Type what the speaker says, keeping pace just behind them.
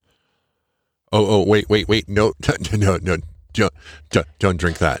Wait. No, no, no. Don't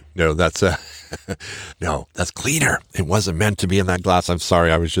drink that. No, that's no, that's cleaner. It wasn't meant to be in that glass. I'm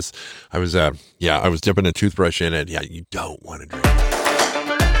sorry. I was dipping a toothbrush in it. Yeah, you don't want to drink.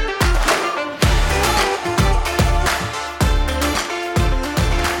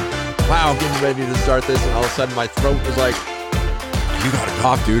 Wow, getting ready to start this, and all of a sudden my throat was like, you gotta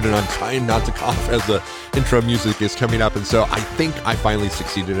cough, dude, and I'm trying not to cough as the intro music is coming up, and so I think I finally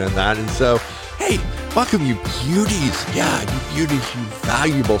succeeded in that, and so, hey, welcome you beauties, yeah, you beauties, you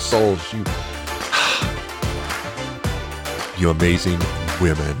valuable souls, you amazing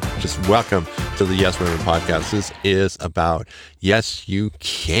women. Just welcome to the Yes Women podcast. This is about yes, you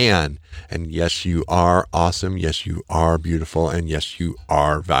can, and yes, you are awesome. Yes, you are beautiful, and yes, you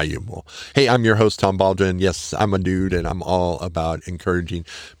are valuable. Hey, I'm your host, Tom Baldwin. Yes, I'm a dude, and I'm all about encouraging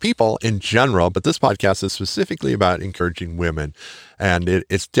people in general, but this podcast is specifically about encouraging women. And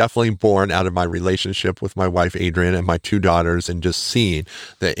it's definitely born out of my relationship with my wife, Adrienne, and my two daughters, and just seeing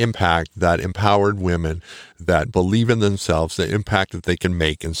the impact that empowered women that believe in themselves, the impact that they can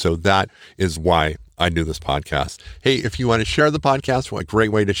make. And so that is why I do this podcast. Hey, if you want to share the podcast, a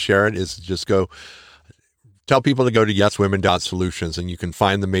great way to share it is to just go tell people to go to yeswomen.solutions, and you can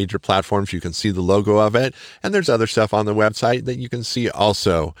find the major platforms. You can see the logo of it. And there's other stuff on the website that you can see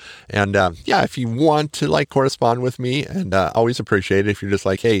also. And if you want to correspond with me, and always appreciate it if you're just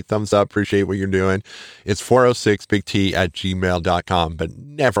like, hey, thumbs up, appreciate what you're doing. It's 406bigt@gmail.com, but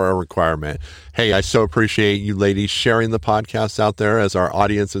never a requirement. Hey, I so appreciate you ladies sharing the podcast out there as our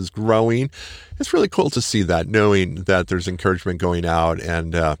audience is growing. It's really cool to see that, knowing that there's encouragement going out.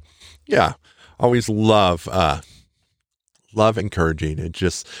 And always love encouraging.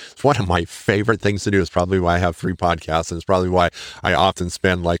 It's one of my favorite things to do. It's probably why I have 3 podcasts, and it's probably why I often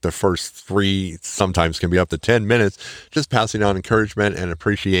spend the first 3, sometimes can be up to 10 minutes, just passing on encouragement and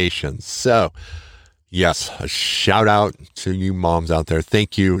appreciation. So yes, a shout out to you moms out there.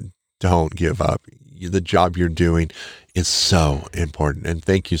 Thank you. Don't give up. The job you're doing is so important. And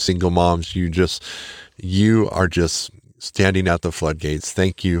thank you, single moms. You are just standing at the floodgates.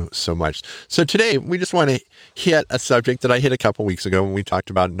 Thank you so much. So today we just want to hit a subject that I hit a couple weeks ago when we talked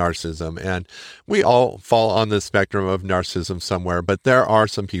about narcissism. And we all fall on the spectrum of narcissism somewhere, but there are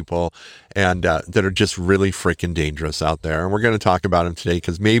some people and that are just really freaking dangerous out there. And we're going to talk about them today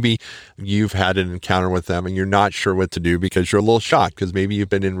because maybe you've had an encounter with them and you're not sure what to do because you're a little shocked because maybe you've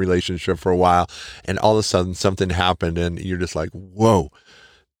been in a relationship for a while and all of a sudden something happened and you're just like, whoa,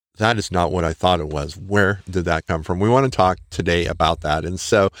 that is not what I thought it was. Where did that come from? We want to talk today about that. And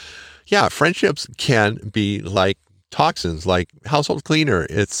so, friendships can be like toxins, like household cleaner.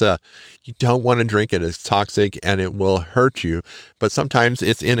 It's you don't want to drink it. It's toxic and it will hurt you. But sometimes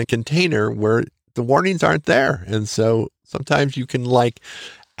it's in a container where the warnings aren't there. And so sometimes you can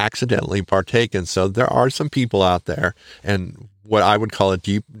accidentally partake. And so there are some people out there and what I would call a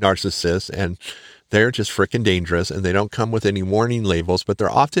deep narcissist, and they're just freaking dangerous, and they don't come with any warning labels, but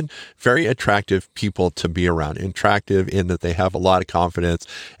they're often very attractive people to be around. Attractive in that they have a lot of confidence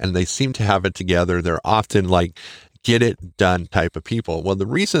and they seem to have it together. They're often get it done type of people. Well, the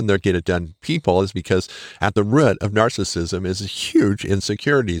reason they're get it done people is because at the root of narcissism is huge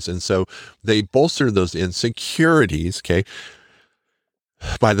insecurities. And so they bolster those insecurities,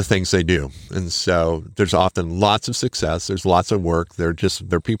 by the things they do. And so there's often lots of success. There's lots of work. They're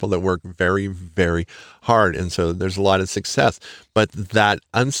people that work very, very hard. And so there's a lot of success, but that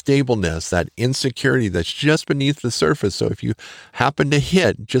unstableness, that insecurity that's just beneath the surface. So if you happen to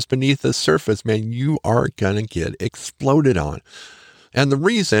hit just beneath the surface, man, you are going to get exploded on. And the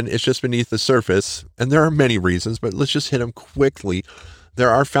reason it's just beneath the surface, and there are many reasons, but let's just hit them quickly. There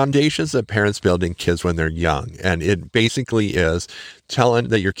are foundations that parents build in kids when they're young. And it basically is telling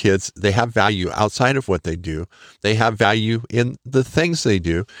that your kids, they have value outside of what they do. They have value in the things they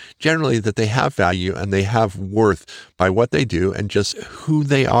do. Generally that they have value and they have worth by what they do and just who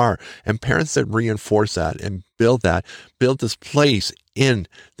they are. And parents that reinforce that and build this place in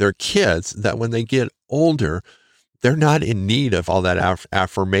their kids that when they get older, they're not in need of all that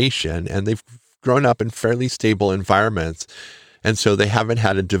affirmation, and they've grown up in fairly stable environments. And so they haven't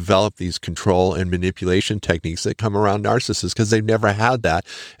had to develop these control and manipulation techniques that come around narcissists because they've never had that.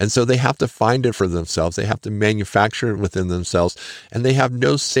 And so they have to find it for themselves. They have to manufacture it within themselves. And they have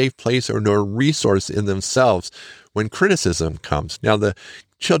no safe place or no resource in themselves when criticism comes. Now, the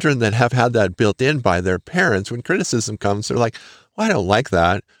children that have had that built in by their parents, when criticism comes, they're like, well, I don't like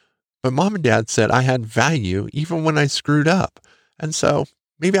that. But mom and dad said I had value even when I screwed up. And so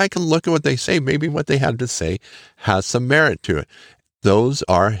maybe I can look at what they say. Maybe what they had to say has some merit to it. Those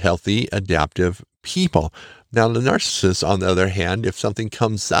are healthy, adaptive people. Now, the narcissist, on the other hand, if something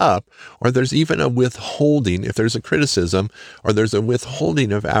comes up, or there's even a withholding, if there's a criticism, or there's a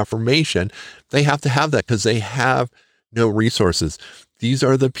withholding of affirmation, they have to have that because they have no resources. These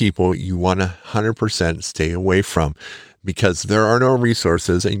are the people you want to 100% stay away from, because there are no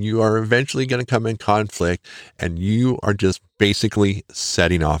resources and you are eventually going to come in conflict, and you are just basically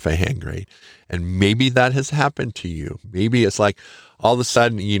setting off a hand grenade. And maybe that has happened to you. Maybe it's like all of a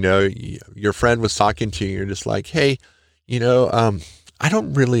sudden, your friend was talking to you. You're just like, hey, I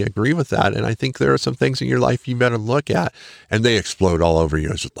don't really agree with that. And I think there are some things in your life you better look at. And they explode all over you.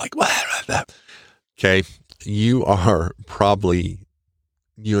 It's just like, what? Okay. You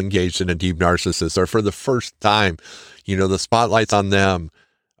engaged in a deep narcissist, or for the first time, the spotlight's on them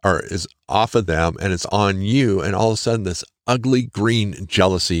is off of them and it's on you. And all of a sudden this ugly green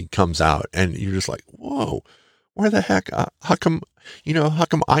jealousy comes out and you're just like, whoa, where the heck, how come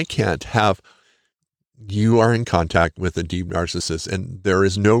I can't have, you are in contact with a deep narcissist, and there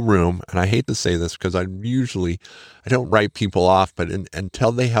is no room. And I hate to say this because I don't write people off, but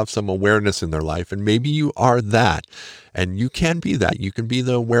until they have some awareness in their life, and maybe you are that, and you can be that, you can be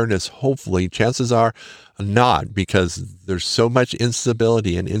the awareness. Hopefully, chances are not, because there's so much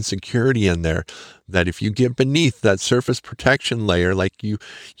instability and insecurity in there that if you get beneath that surface protection layer, like you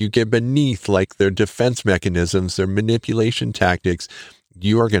get beneath like their defense mechanisms, their manipulation tactics,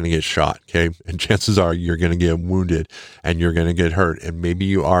 you are going to get shot, okay? And chances are you're going to get wounded and you're going to get hurt, and maybe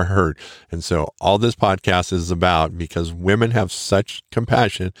you are hurt. And so all this podcast is about, because women have such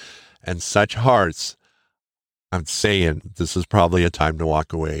compassion and such hearts, I'm saying this is probably a time to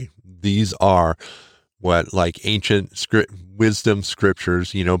walk away. These are what like ancient wisdom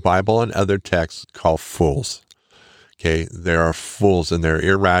scriptures, Bible and other texts call fools. Okay, there are fools and they're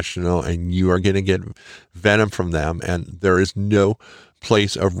irrational, and you are going to get venom from them, and there is no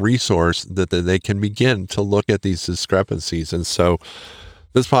place of resource that they can begin to look at these discrepancies. And so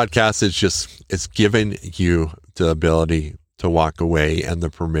this podcast is it's giving you the ability to walk away and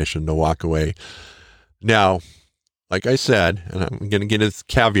the permission to walk away. Now, like I said, and I'm going to get a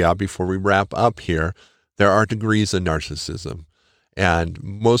caveat before we wrap up here, there are degrees of narcissism, and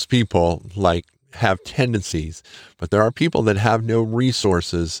most people have tendencies, but there are people that have no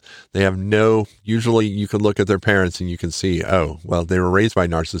resources. They have usually you can look at their parents and you can see, oh, well, they were raised by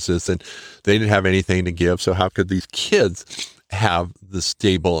narcissists and they didn't have anything to give. So how could these kids have the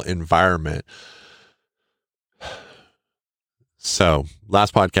stable environment? So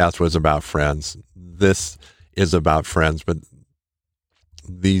last podcast was about friends. This is about friends, but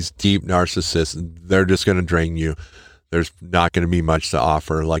these deep narcissists, they're just going to drain you. There's not going to be much to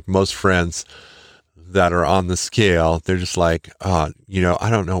offer. Like most friends that are on the scale, they're just like, I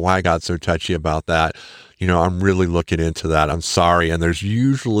don't know why I got so touchy about that. I'm really looking into that. I'm sorry. And there's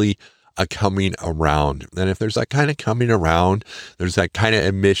usually a coming around. And if there's that kind of coming around, there's that kind of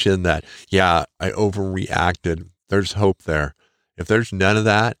admission that, yeah, I overreacted. There's hope there. If there's none of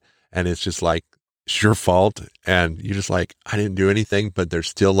that, and it's just like, it's your fault, and you're just like, I didn't do anything, but they're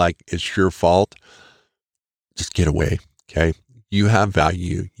still like, it's your fault, just get away. Okay. You have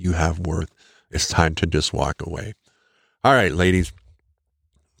value. You have worth. It's time to just walk away. All right, ladies,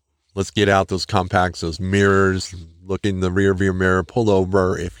 let's get out those compacts, those mirrors, look in the rear view mirror, pull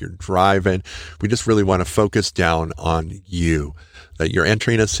over if you're driving. We just really want to focus down on you, that you're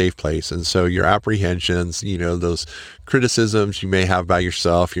entering a safe place. And so your apprehensions, those criticisms you may have by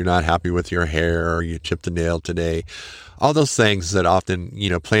yourself, you're not happy with your hair, or you chipped a nail today, all those things that often,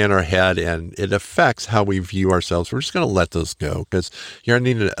 play in our head, and it affects how we view ourselves. We're just going to let those go, because you're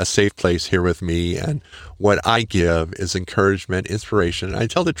in a safe place here with me. And what I give is encouragement, inspiration. I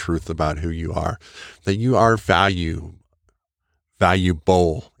tell the truth about who you are, that you are valuable,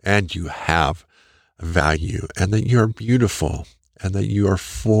 and you have value, and that you're beautiful, and that you are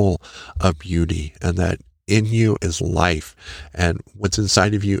full of beauty, and that in you is life, and what's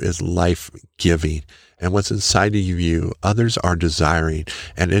inside of you is life-giving, and what's inside of you, others are desiring,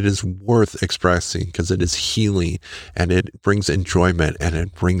 and it is worth expressing because it is healing, and it brings enjoyment, and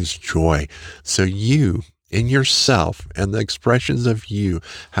it brings joy. So you, in yourself, and the expressions of you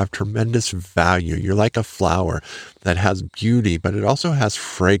have tremendous value. You're like a flower that has beauty, but it also has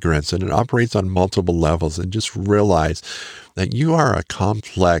fragrance, and it operates on multiple levels. And just realize that you are a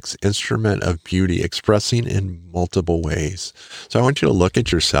complex instrument of beauty expressing in multiple ways. So I want you to look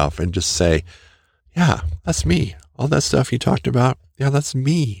at yourself and just say, yeah, that's me. All that stuff you talked about, yeah, that's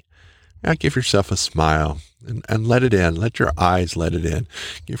me. Yeah, give yourself a smile and let it in. Let your eyes let it in.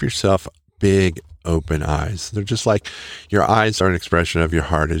 Give yourself big open eyes. They're just like, your eyes are an expression of your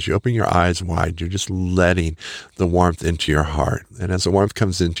heart. As you open your eyes wide, you're just letting the warmth into your heart. And as the warmth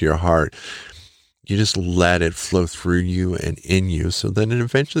comes into your heart, you just let it flow through you and in you. So then it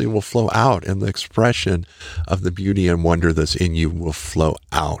eventually will flow out, and the expression of the beauty and wonder that's in you will flow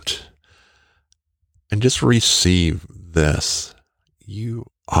out. And just receive this. You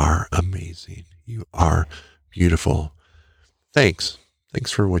are amazing. You are beautiful. Thanks.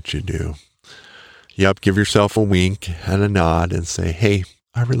 Thanks for what you do. Yep, give yourself a wink and a nod and say, hey,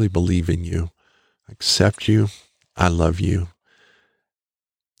 I really believe in you. I accept you. I love you.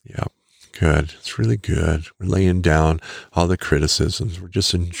 Yep, good. It's really good. We're laying down all the criticisms. We're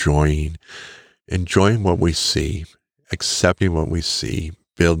just enjoying what we see, accepting what we see,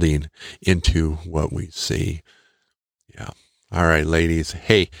 building into what we see. Yeah. All right, ladies.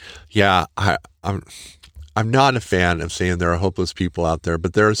 Hey, yeah, I'm not a fan of saying there are hopeless people out there,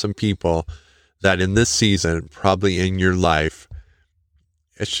 but there are some people that in this season, probably in your life,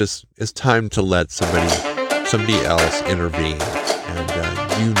 it's time to let somebody else intervene, and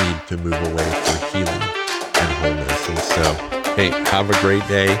you need to move away for healing and wholeness. And so, hey, have a great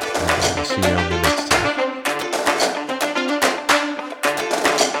day, and we'll see you on the next